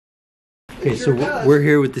Okay, so we're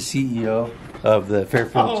here with the CEO of the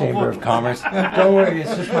Fairfield Chamber of Commerce. Don't worry,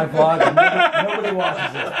 it's just my vlog. Nobody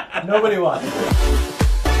watches it. Nobody watches it.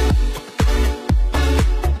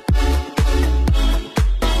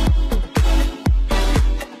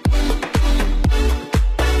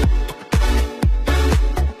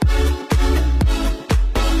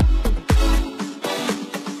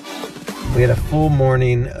 We had a full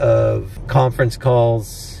morning of conference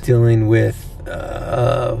calls dealing with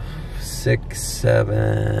 6,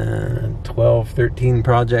 7, 12, 13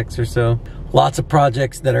 projects or so. Lots of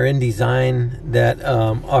projects that are in design that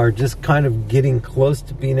are just kind of getting close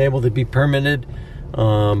to being able to be permitted.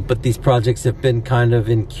 But these projects have been kind of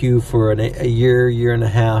in queue for a year and a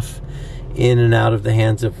half, in and out of the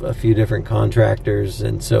hands of a few different contractors.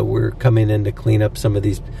 And so we're coming in to clean up some of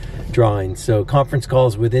these drawings. So conference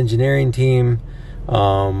calls with engineering team,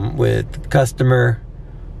 with customer,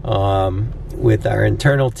 with our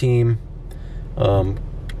internal team,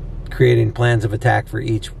 creating plans of attack for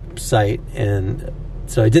each site. And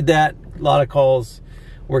so I did that, a lot of calls,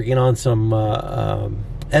 working on some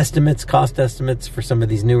estimates, cost estimates for some of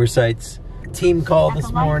these newer sites. Team call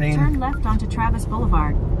this morning. Turn left onto Travis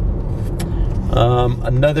Boulevard.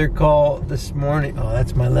 Another call this morning. Oh,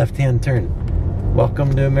 that's my left-hand turn.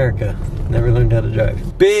 Welcome to America. Never learned how to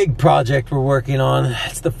drive. Big project we're working on.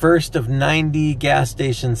 It's the first of 90 gas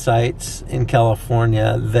station sites in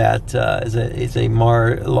California that is a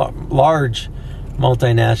large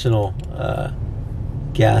multinational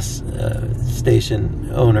gas station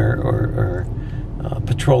owner or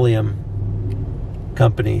petroleum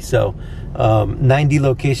company. So 90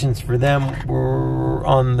 locations for them. We're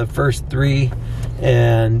on the first 3,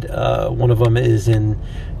 and one of them is in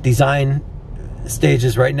design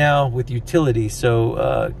stages right now with utility.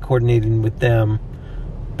 So coordinating with them,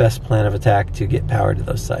 best plan of attack to get power to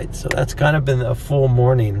those sites. So that's kind of been a full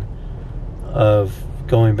morning of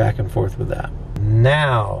going back and forth with that.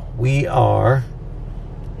 Now we are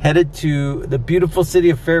headed to the beautiful city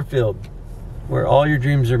of Fairfield, where all your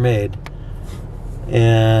dreams are made.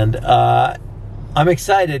 And I'm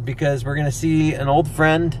excited because we're going to see an old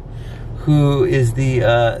friend who is the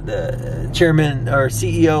chairman or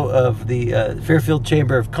CEO of the Fairfield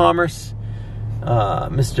Chamber of Commerce,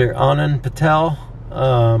 Mr. Anand Patel.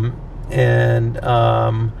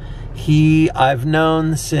 I've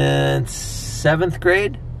known since 7th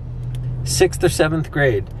grade, 6th or 7th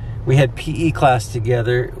grade. We had PE class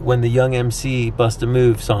together when the Young MC Bust a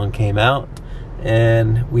Move song came out.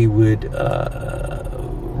 And we would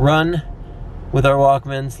run with our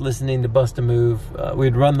Walkmans, listening to Bust a Move.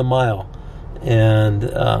 We'd run the mile, and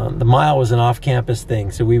the mile was an off-campus thing.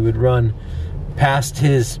 So we would run past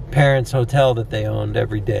his parents' hotel that they owned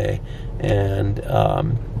every day, and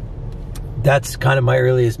that's kind of my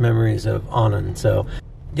earliest memories of Anand. So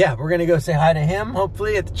yeah, we're gonna go say hi to him,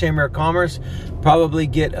 hopefully, at the Chamber of Commerce. Probably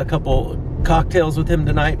get a couple cocktails with him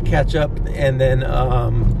tonight, catch up, and then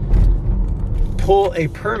pull a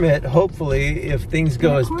permit, hopefully, if things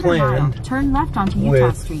go as planned. Turn left onto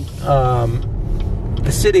Utah Street.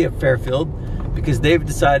 The city of Fairfield, because they've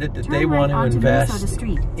decided that they want to invest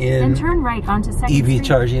in turn right onto EV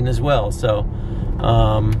charging as well. So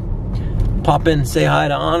pop in, say hi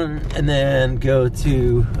to Anand, and then go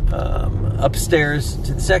to upstairs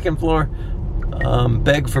to the 2nd floor,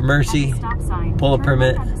 beg for mercy, pull a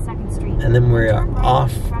permit, and then we're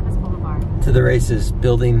off to the races,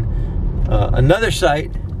 building another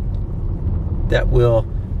site that will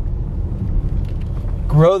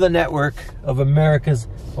grow the network of America's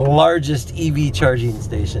largest EV charging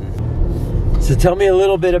station. So tell me a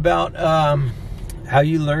little bit about how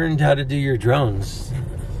you learned how to do your drones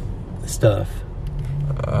stuff.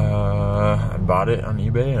 I bought it on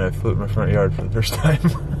eBay and I flew it in my front yard for the first time.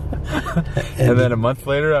 and then a month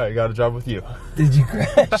later, I got a job with you. Did you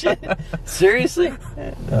crash it? Seriously?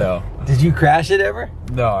 No. Did you crash it ever?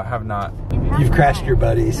 No, I have not. You've crashed your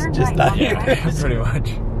buddies, just not yours. Pretty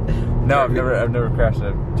much. No, I've never crashed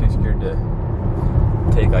it. I'm too scared to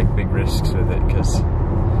take like big risks with it because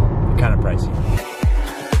it's kind of pricey.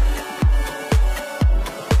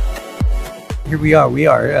 Here we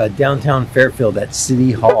are downtown Fairfield at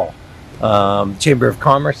City Hall. Chamber of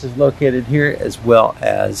Commerce is located here, as well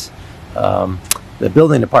as the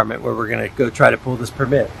building department, where we're going to go try to pull this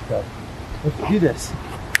permit. So let's do this.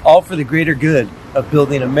 All for the greater good of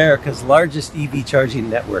building America's largest EV charging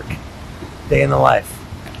network. Day in the life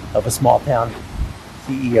of a small town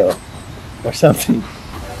CEO or something.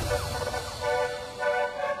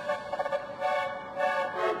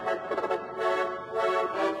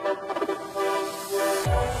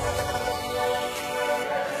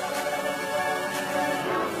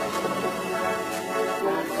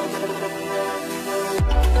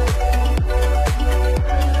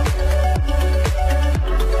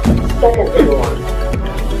 Second floor.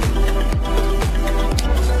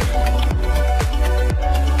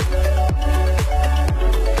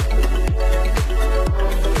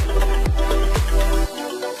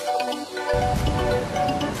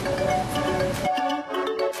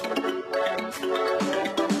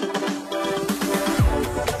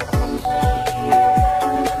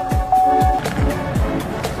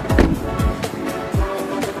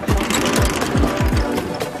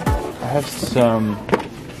 I have some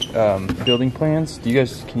building plans. Can you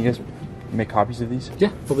guys make copies of these?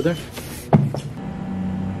 Yeah, over there.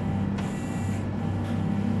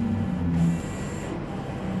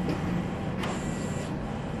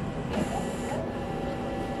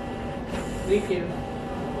 Thank you.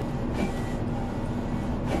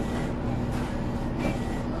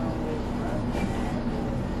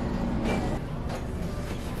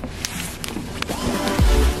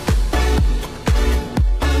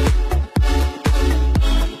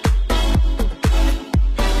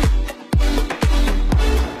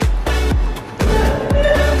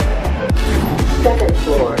 Second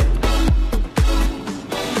floor.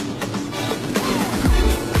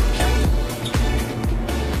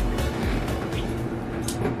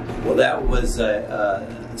 Well, that was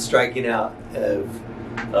striking out of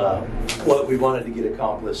what we wanted to get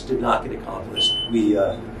accomplished, did not get accomplished. We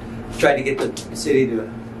tried to get the city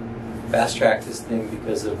to fast track this thing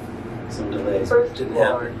because of some delays. First Didn't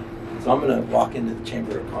floor. happen. So I'm going to walk into the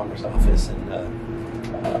Chamber of Commerce office and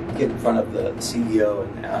get in front of the CEO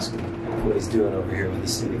and ask him what he's doing over here with the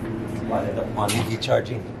city. Line it up on EV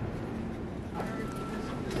charging.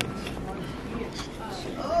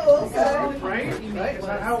 Right? Is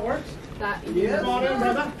that how it works? Yeah. Come on in,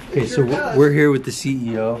 brother. Okay, so we're here with the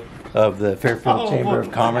CEO of the Fairfield Chamber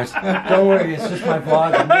of Commerce. Don't worry, it's just my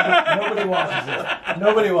vlog. Nobody watches it.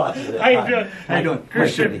 Nobody watches it. How you doing? How you doing?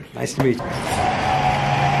 Christian. Nice to meet you.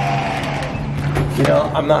 You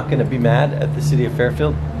know, I'm not going to be mad at the city of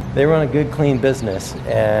Fairfield. They run a good, clean business,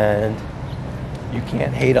 and you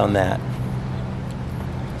can't hate on that.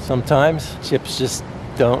 Sometimes chips just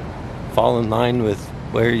don't fall in line with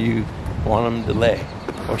where you want them to lay,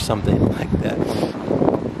 or something like that.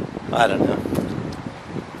 I don't know.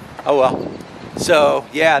 Oh well. So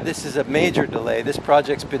yeah, this is a major delay. This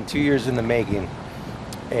project's been 2 years in the making,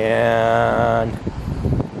 and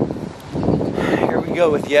here we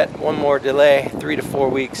go with yet one more delay. 3 to 4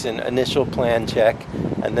 weeks in initial plan check,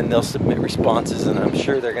 and then they'll submit responses, and I'm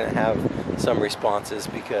sure they're going to have some responses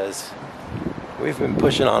because we've been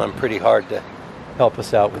pushing on them pretty hard to help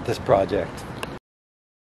us out with this project.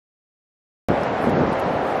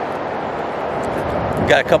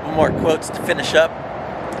 Got a couple more quotes to finish up.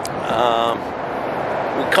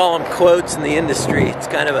 We call them quotes in the industry. It's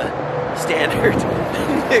kind of a standard.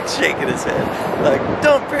 Nick's shaking his head like,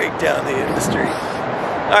 don't break down the industry.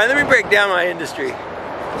 All right, let me break down my industry.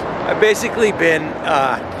 I've basically been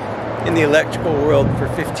in the electrical world for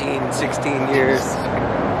 15, 16 years.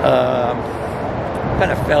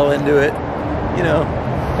 Kind of fell into it. You know,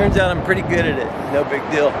 turns out I'm pretty good at it. No big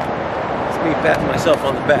deal. It's me patting myself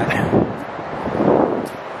on the back.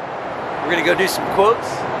 We're gonna go do some quotes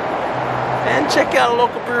and check out a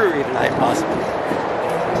local brewery tonight, possibly.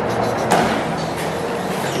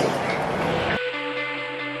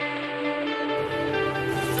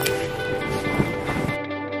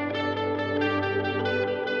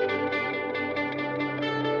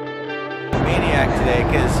 Maniac today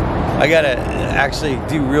because I gotta actually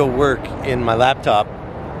do real work in my laptop.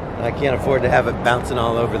 I can't afford to have it bouncing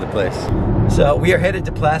all over the place. So we are headed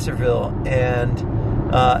to Placerville, and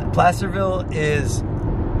Placerville is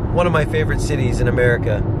one of my favorite cities in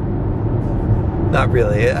America. Not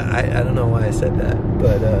really, I don't know why I said that,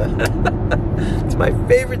 but it's my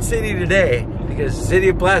favorite city today because the city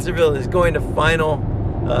of Placerville is going to sign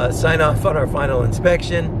off on our final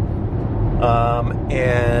inspection,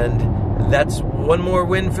 and that's one more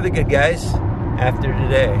win for the good guys after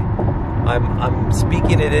today. I'm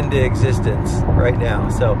speaking it into existence right now.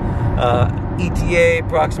 So ETA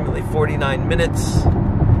approximately 49 minutes.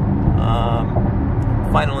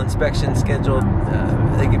 Final inspection scheduled.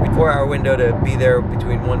 They give me a 4-hour window to be there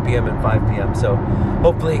between 1 p.m. and 5 p.m. So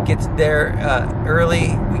hopefully it gets there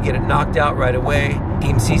early. We get it knocked out right away.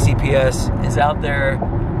 Team CCPS is out there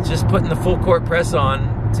just putting the full court press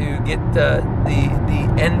on to get the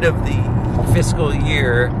end of the fiscal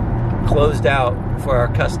year closed out for our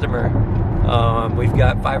customer. We've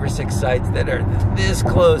got 5 or 6 sites that are this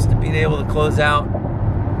close to being able to close out,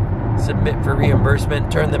 submit for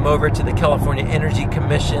reimbursement, turn them over to the California Energy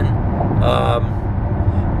Commission.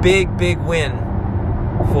 Big win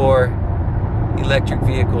for electric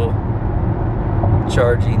vehicle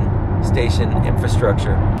charging station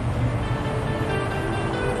infrastructure.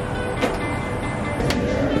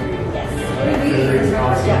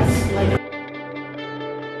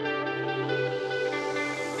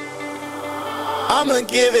 I'ma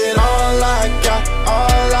give it all I got,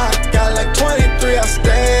 all I got. Like 23, I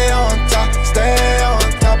stay on top, stay on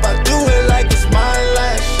top. I do it like it's my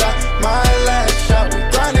last shot, my last shot. We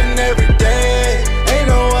grinding every day, ain't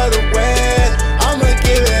no other way. I'ma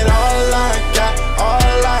give it all I got,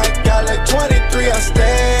 all I got. Like 23, I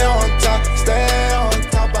stay on top, stay on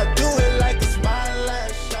top. I do it like it's my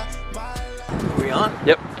last shot, my last. Are we on?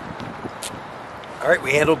 Yep. All right,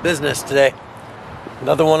 we handled business today.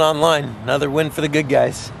 Another one online, another win for the good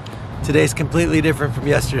guys. Today's completely different from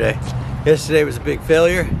yesterday. Yesterday was a big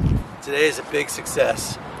failure. Today is a big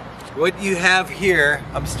success. What you have here,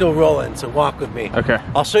 I'm still rolling, so walk with me. Okay.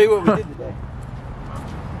 I'll show you what we did today.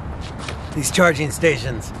 These charging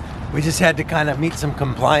stations, we just had to kind of meet some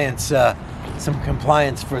compliance for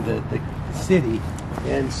the city.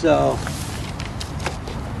 And so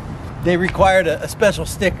they required a special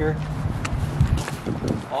sticker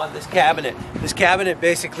on this cabinet. This cabinet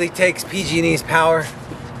basically takes PG&E's power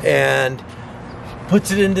and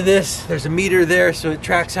puts it into this. There's a meter there, so it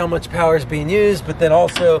tracks how much power is being used, but then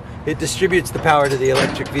also it distributes the power to the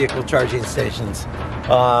electric vehicle charging stations.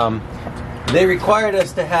 They required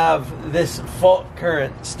us to have this fault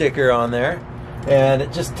current sticker on there, and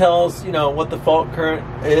it just tells, you know, what the fault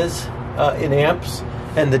current is in amps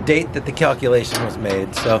and the date that the calculation was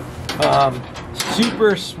made. So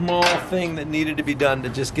super small thing that needed to be done to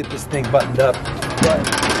just get this thing buttoned up, but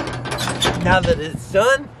now that it's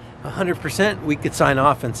done 100%, we could sign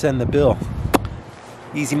off and send the bill.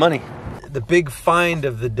 Easy money. The big find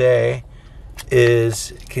of the day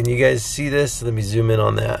is, can you guys see this? Let me zoom in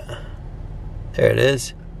on that. There it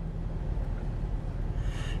is.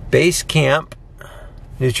 Base Camp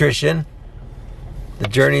Nutrition. The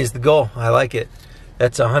journey is the goal. I like it.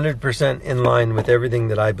 That's 100% in line with everything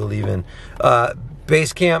that I believe in.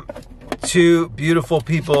 Base Camp, two beautiful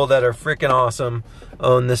people that are freaking awesome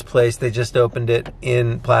own this place. They just opened it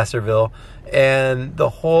in Placerville. And the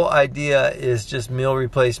whole idea is just meal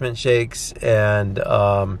replacement shakes and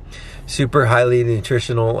super highly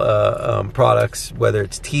nutritional products, whether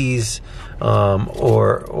it's teas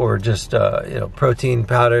or just you know, protein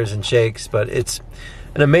powders and shakes. But it's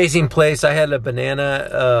an amazing place. I had a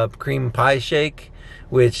banana cream pie shake,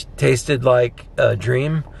 which tasted like a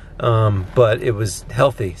dream, but it was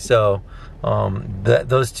healthy. So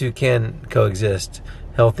those two can coexist.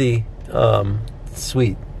 Healthy,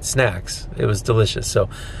 sweet snacks. It was delicious. So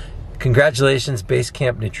congratulations, Base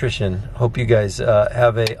Camp Nutrition. Hope you guys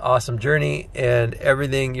have an awesome journey, and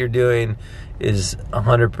everything you're doing is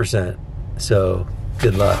 100%. So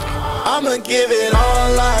good luck. I'ma give it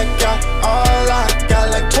all I